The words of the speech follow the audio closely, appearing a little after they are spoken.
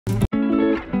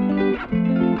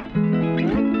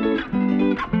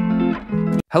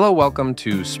Hello, welcome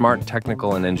to Smart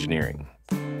Technical and Engineering.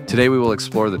 Today we will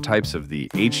explore the types of the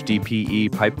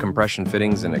HDPE pipe compression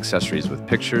fittings and accessories with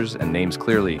pictures and names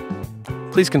clearly.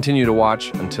 Please continue to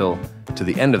watch until to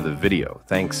the end of the video.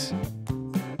 Thanks.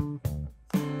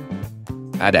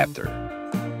 Adapter.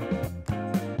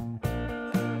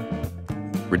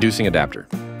 Reducing adapter.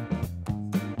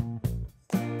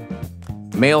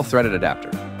 Male threaded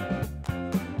adapter.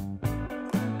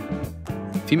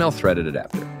 Female threaded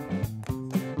adapter.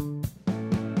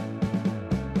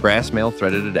 Brass male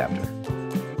threaded adapter.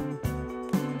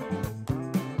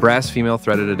 Brass female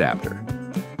threaded adapter.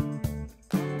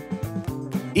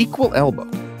 Equal elbow.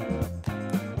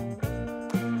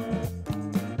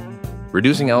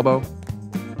 Reducing elbow.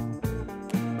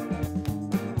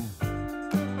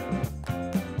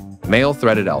 Male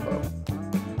threaded elbow.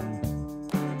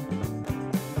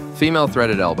 Female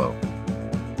threaded elbow.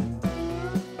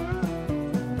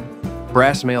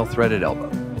 Brass male threaded elbow.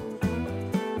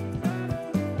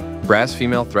 Brass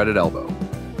female threaded elbow.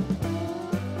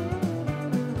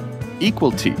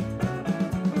 Equal T.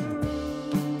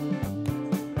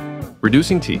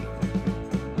 Reducing T.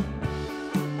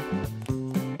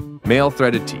 Male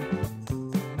threaded T.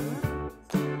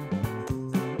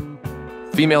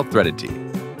 Female threaded T.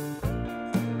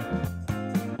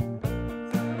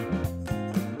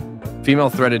 Female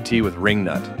threaded T with ring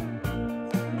nut.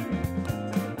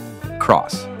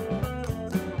 Cross.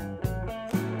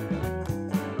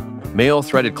 Male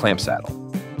threaded clamp saddle.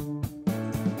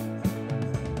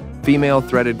 Female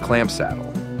threaded clamp saddle.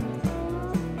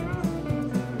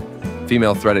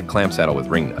 Female threaded clamp saddle with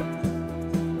ring nut.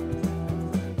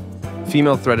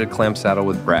 Female threaded clamp saddle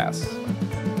with brass.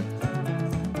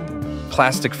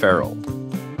 Plastic ferrule.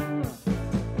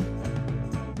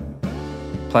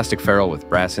 Plastic ferrule with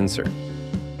brass insert.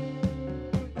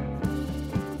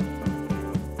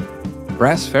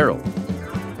 Brass ferrule.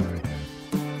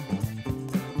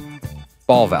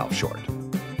 Ball valve short.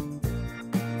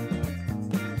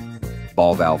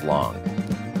 Ball valve long.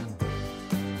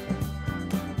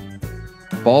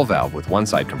 Ball valve with one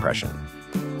side compression.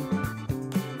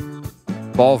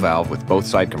 Ball valve with both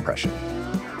side compression.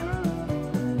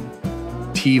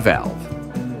 T valve.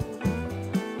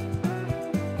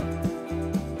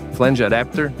 Flange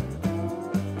adapter.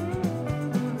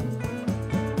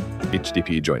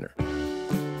 HDPE joiner.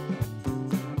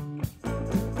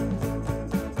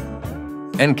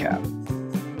 End cap.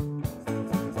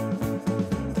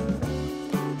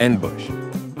 End bush.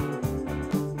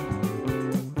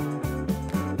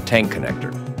 Tank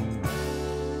connector.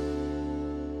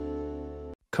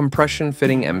 Compression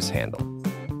fitting EMS handle.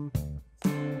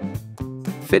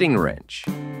 Fitting wrench.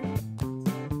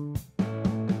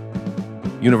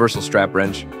 Universal strap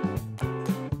wrench.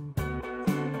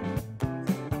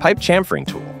 Pipe chamfering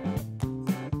tool.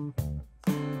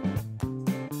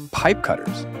 Pipe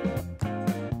cutters.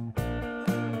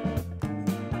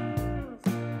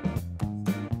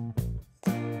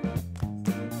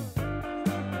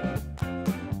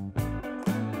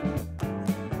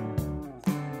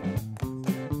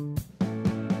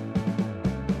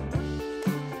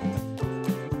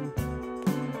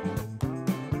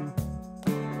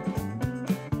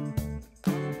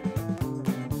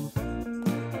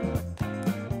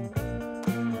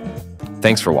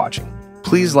 Thanks for watching.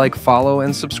 Please like, follow,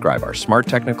 and subscribe our Smart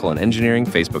Technical and Engineering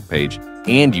Facebook page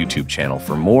and YouTube channel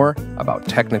for more about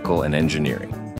technical and engineering.